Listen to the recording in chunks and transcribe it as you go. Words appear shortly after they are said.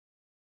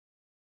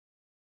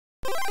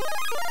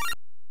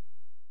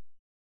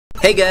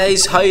Hey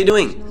guys, how you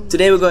doing?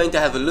 Today we're going to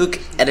have a look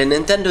at a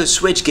Nintendo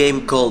Switch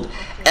game called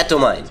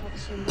Atomine,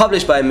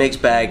 published by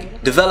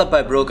Mixbag, developed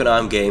by Broken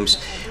Arm Games,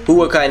 who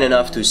were kind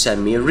enough to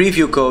send me a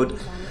review code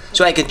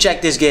so I can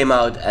check this game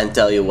out and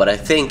tell you what I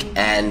think,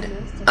 and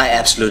I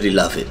absolutely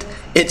love it.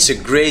 It's a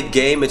great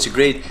game, it's a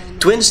great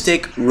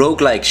twin-stick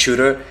roguelike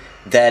shooter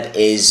that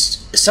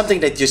is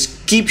something that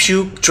just keeps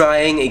you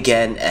trying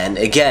again and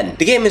again.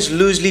 The game is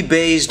loosely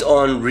based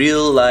on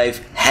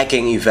real-life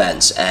hacking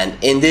events,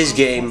 and in this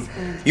game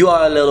you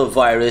are a little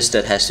virus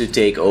that has to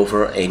take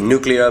over a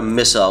nuclear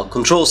missile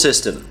control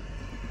system.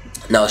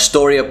 Now,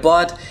 story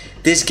apart,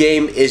 this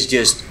game is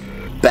just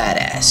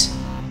badass.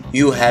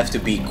 You have to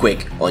be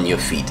quick on your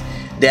feet.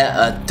 There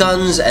are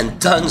tons and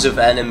tons of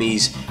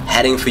enemies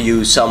heading for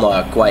you. Some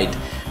are quite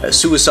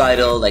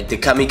suicidal, like the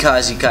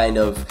kamikaze kind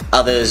of.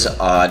 Others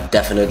are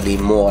definitely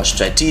more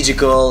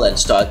strategical and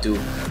start to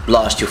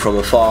blast you from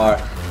afar.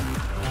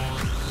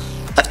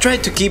 I've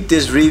tried to keep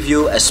this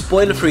review as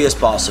spoiler free as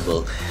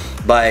possible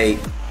by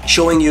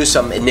showing you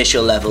some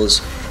initial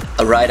levels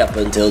right up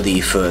until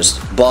the first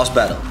boss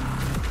battle.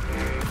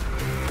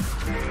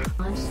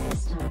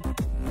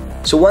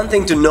 So one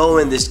thing to know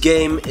in this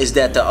game is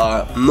that there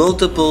are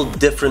multiple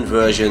different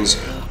versions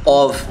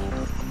of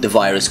the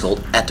virus called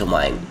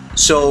Atomine.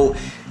 So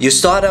you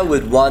start out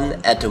with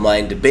one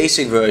Atomine, the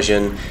basic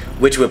version,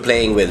 which we're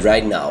playing with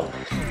right now,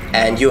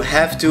 and you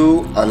have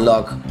to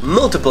unlock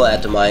multiple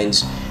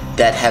Atomines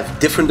that have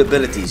different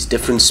abilities,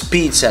 different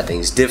speed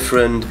settings,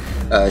 different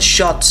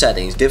shot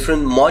settings,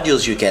 different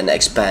modules you can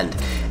expand,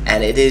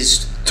 and it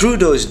is through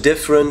those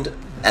different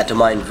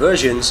Atomine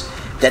versions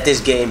that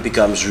this game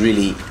becomes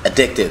really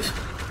addictive.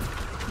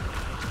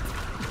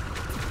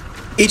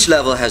 Each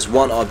level has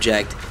one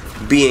object,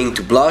 being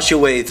to blast your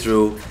way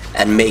through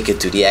and make it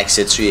to the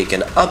exit so you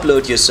can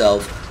upload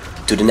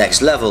yourself to the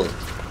next level.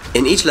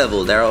 In each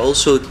level there are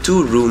also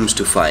 2 rooms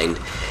to find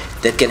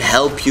that can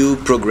help you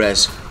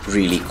progress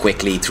really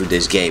quickly through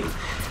this game.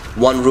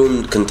 One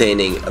room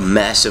containing a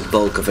massive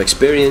bulk of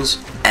experience,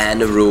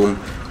 and a room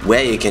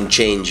where you can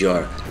change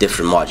your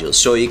different modules.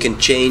 So you can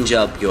change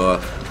up your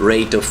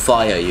rate of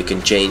fire, you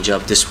can change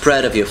up the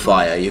spread of your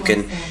fire, you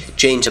can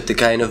change up the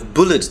kind of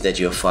bullets that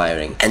you're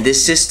firing. And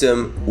this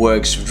system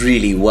works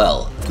really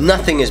well.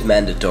 Nothing is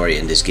mandatory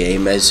in this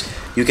game, as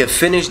you can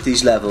finish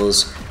these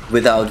levels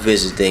without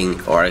visiting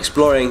or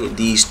exploring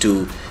these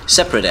 2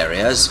 separate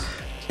areas,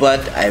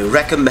 but I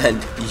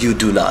recommend you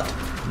do not.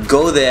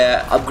 Go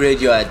there,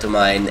 upgrade your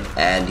Atomine,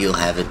 and you'll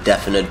have a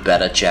definite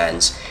better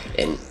chance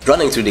in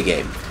running through the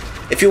game.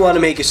 If you want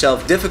to make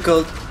yourself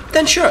difficult,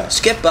 then sure,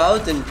 skip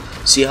out and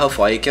see how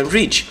far you can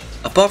reach.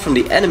 Apart from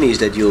the enemies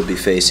that you'll be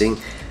facing,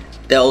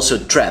 there are also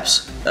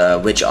traps,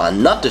 which are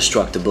not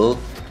destructible,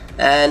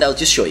 and I'll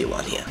just show you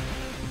one here.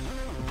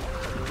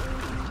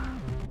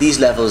 These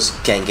levels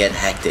can get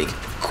hectic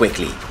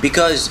quickly,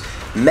 because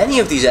many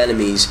of these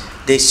enemies,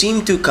 they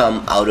seem to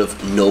come out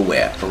of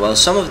nowhere. While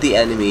some of the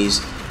enemies,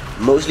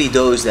 mostly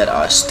those that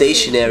are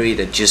stationary,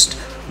 that just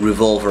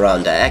revolve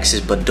around their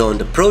axis but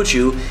don't approach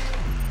you,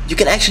 you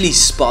can actually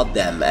spot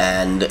them,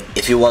 and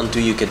if you want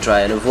to, you can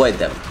try and avoid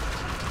them.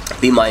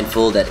 Be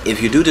mindful that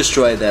if you do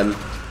destroy them,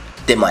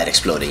 they might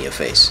explode in your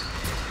face.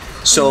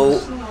 So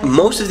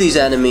most of these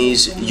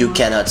enemies you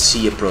cannot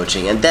see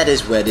approaching, and that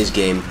is where this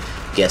game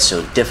gets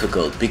so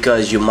difficult,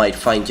 because you might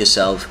find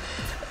yourself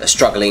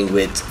struggling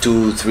with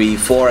 2, 3,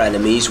 4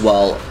 enemies,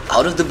 while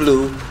out of the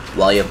blue,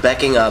 while you're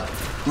backing up,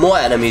 more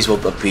enemies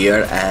will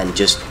appear and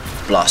just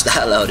blast the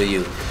hell out of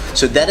you.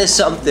 So that is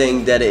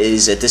something that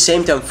is at the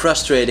same time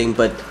frustrating,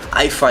 but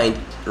I find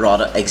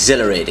rather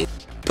exhilarating.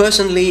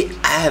 Personally,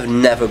 I have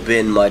never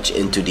been much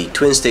into the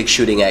twin-stick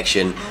shooting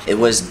action. It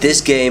was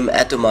this game,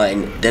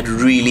 Atomine, that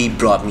really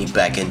brought me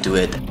back into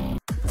it.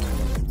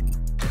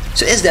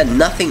 So is there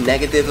nothing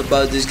negative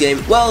about this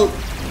game? Well,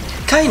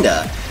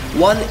 kinda.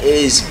 One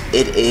is,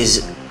 it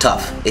is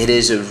tough. It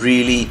is a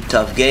really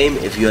tough game.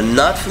 If you're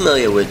not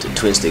familiar with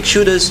twin-stick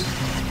shooters,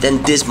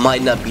 then this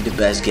might not be the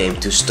best game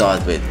to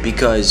start with,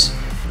 because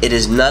it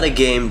is not a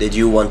game that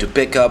you want to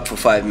pick up for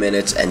 5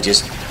 minutes and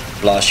just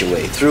blast your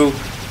way through,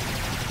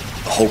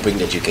 hoping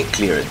that you can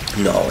clear it.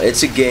 No,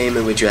 it's a game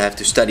in which you have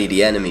to study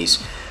the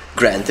enemies.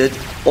 Granted,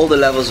 all the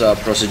levels are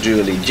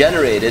procedurally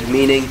generated,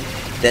 meaning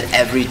that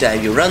every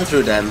time you run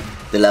through them,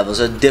 the levels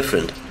are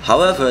different.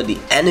 However, the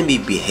enemy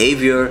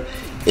behavior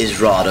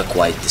is rather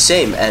quite the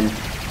same, and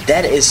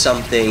that is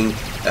something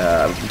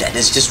that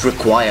is just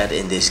required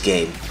in this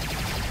game.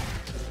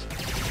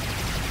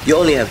 You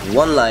only have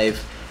one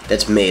life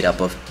that's made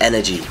up of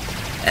energy,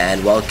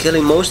 and while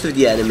killing most of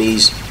the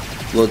enemies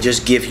will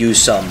just give you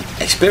some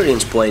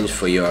experience points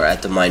for your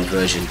Atomine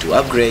version to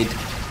upgrade,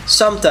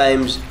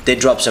 sometimes they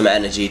drop some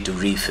energy to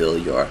refill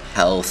your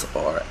health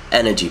or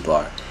energy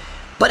bar.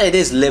 But it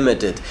is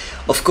limited.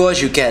 Of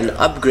course, you can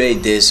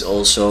upgrade this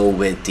also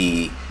with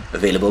the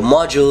available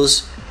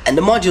modules, and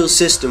the module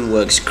system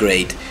works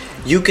great.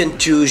 You can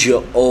choose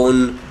your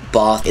own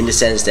path, in the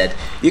sense that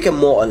you can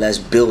more or less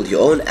build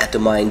your own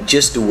Atomine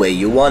just the way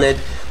you want it,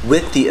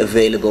 with the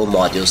available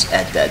modules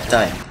at that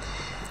time.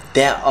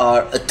 There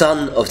are a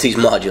ton of these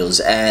modules,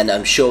 and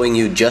I'm showing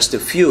you just a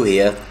few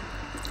here,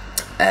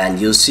 and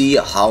you'll see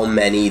how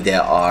many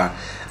there are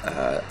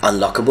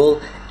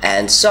unlockable,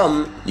 and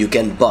some you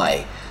can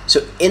buy.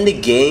 So in the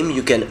game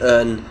you can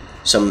earn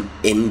some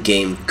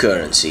in-game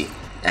currency,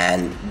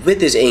 and with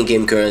this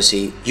in-game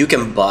currency you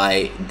can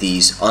buy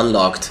these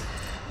unlocked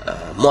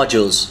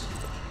modules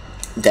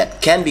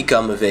that can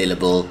become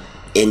available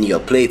in your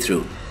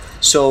playthrough.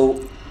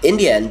 So in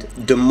the end,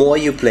 the more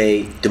you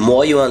play, the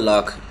more you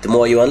unlock,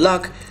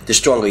 the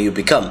stronger you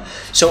become.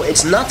 So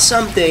it's not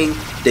something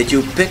that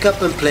you pick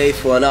up and play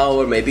for an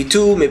hour, maybe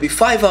 2, maybe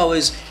 5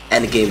 hours,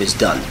 and the game is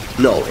done.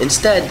 No,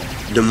 instead,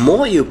 the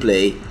more you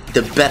play,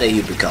 the better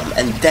you become,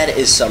 and that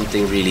is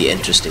something really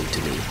interesting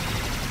to me.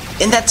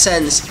 In that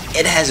sense,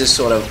 it has a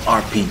sort of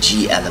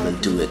RPG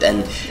element to it,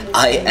 and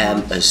I am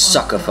a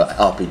sucker for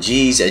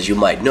RPGs, as you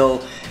might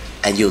know,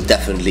 and you'll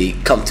definitely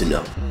come to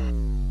know.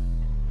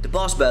 The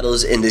boss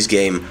battles in this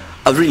game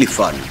are really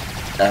fun.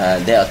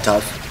 They are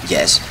tough,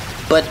 yes,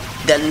 but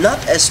they're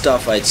not as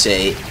tough, I'd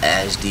say,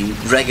 as the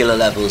regular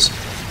levels,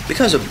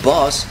 because a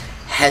boss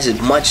has a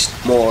much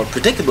more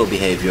predictable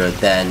behavior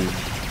than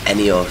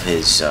any of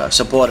his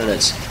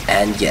subordinates.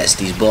 And yes,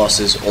 these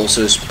bosses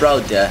also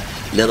sprout their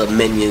little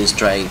minions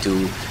trying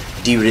to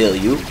derail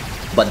you,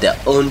 but their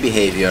own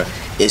behavior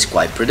is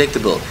quite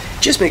predictable.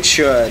 Just make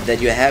sure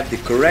that you have the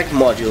correct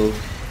module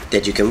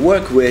that you can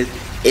work with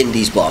in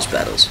these boss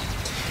battles.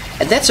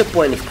 And that's a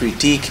point of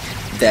critique,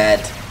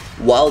 that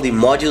while the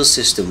module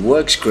system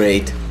works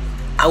great,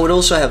 I would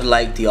also have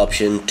liked the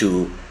option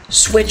to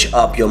switch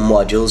up your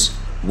modules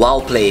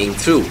while playing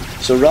through.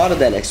 So rather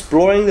than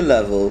exploring the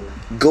level,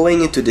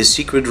 going into the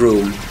secret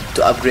room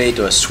to upgrade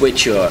or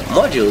switch your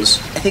modules,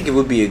 I think it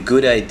would be a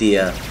good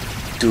idea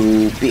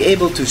to be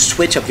able to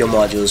switch up your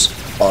modules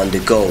on the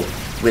go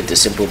with a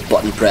simple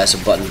button press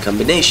or button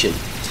combination.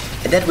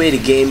 And that way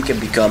the game can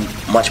become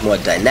much more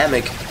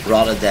dynamic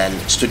rather than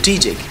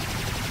strategic.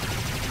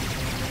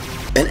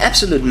 An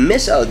absolute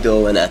miss out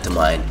though in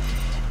Atomine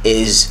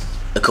is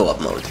a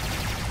co-op mode.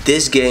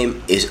 This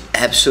game is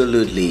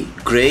absolutely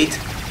great,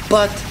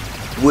 but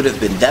would have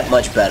been that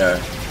much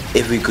better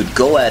if we could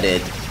go at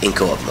it in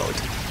co-op mode.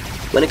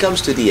 When it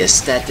comes to the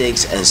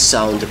aesthetics and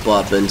sound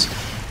department,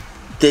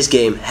 this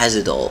game has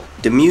it all.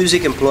 The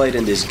music employed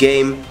in this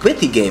game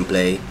with the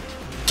gameplay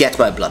gets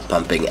my blood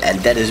pumping, and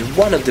that is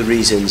one of the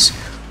reasons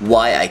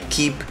why I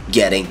keep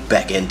getting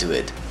back into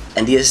it.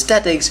 And the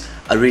aesthetics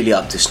are really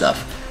up to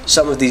snuff.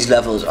 Some of these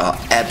levels are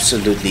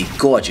absolutely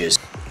gorgeous,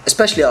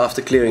 especially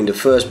after clearing the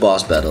first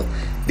boss battle.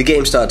 The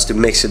game starts to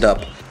mix it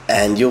up,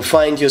 and you'll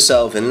find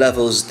yourself in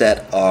levels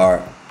that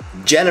are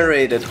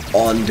generated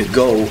on the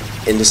go,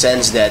 in the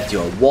sense that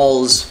your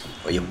walls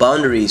or your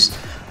boundaries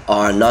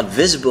are not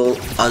visible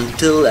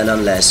until and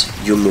unless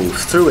you move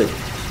through it,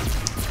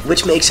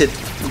 which makes it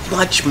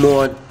much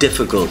more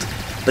difficult,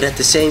 but at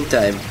the same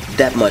time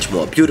that much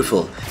more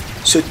beautiful.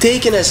 So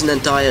taken as an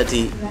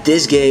entirety,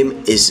 this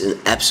game is an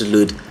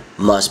absolute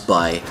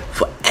must-buy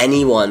for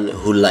anyone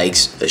who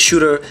likes a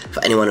shooter,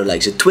 for anyone who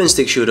likes a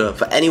twin-stick shooter,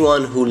 for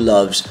anyone who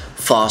loves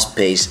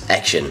fast-paced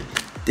action.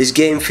 This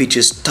game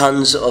features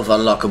tons of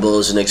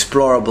unlockables and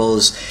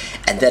explorables,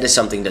 and that is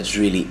something that's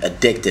really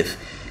addictive.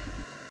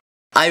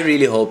 I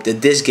really hope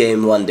that this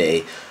game one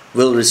day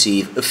will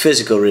receive a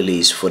physical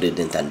release for the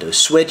Nintendo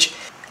Switch,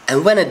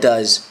 and when it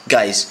does,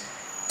 guys,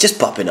 just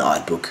pop in an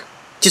art book.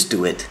 Just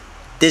do it.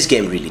 This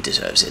game really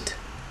deserves it.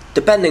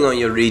 Depending on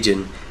your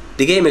region,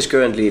 the game is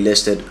currently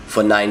listed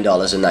for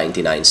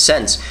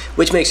 $9.99,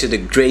 which makes it a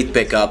great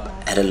pickup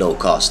at a low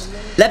cost.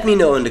 Let me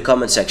know in the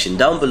comment section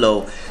down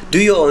below, do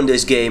you own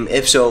this game?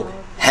 If so,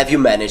 have you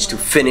managed to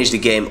finish the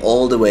game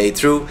all the way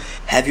through?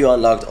 Have you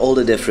unlocked all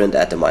the different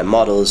Atomine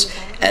models?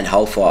 And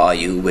how far are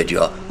you with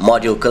your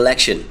module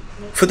collection?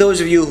 For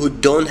those of you who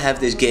don't have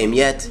this game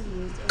yet,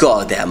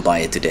 goddamn buy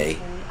it today.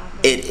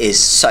 It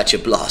is such a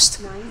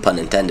blast, pun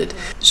intended.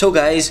 So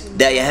guys,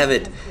 there you have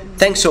it.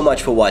 Thanks so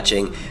much for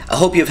watching. I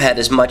hope you've had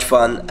as much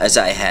fun as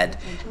I had,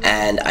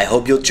 and I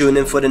hope you'll tune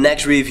in for the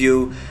next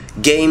review.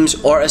 Games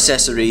or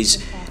accessories,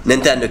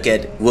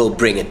 NintendoKid will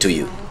bring it to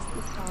you.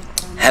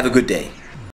 Have a good day.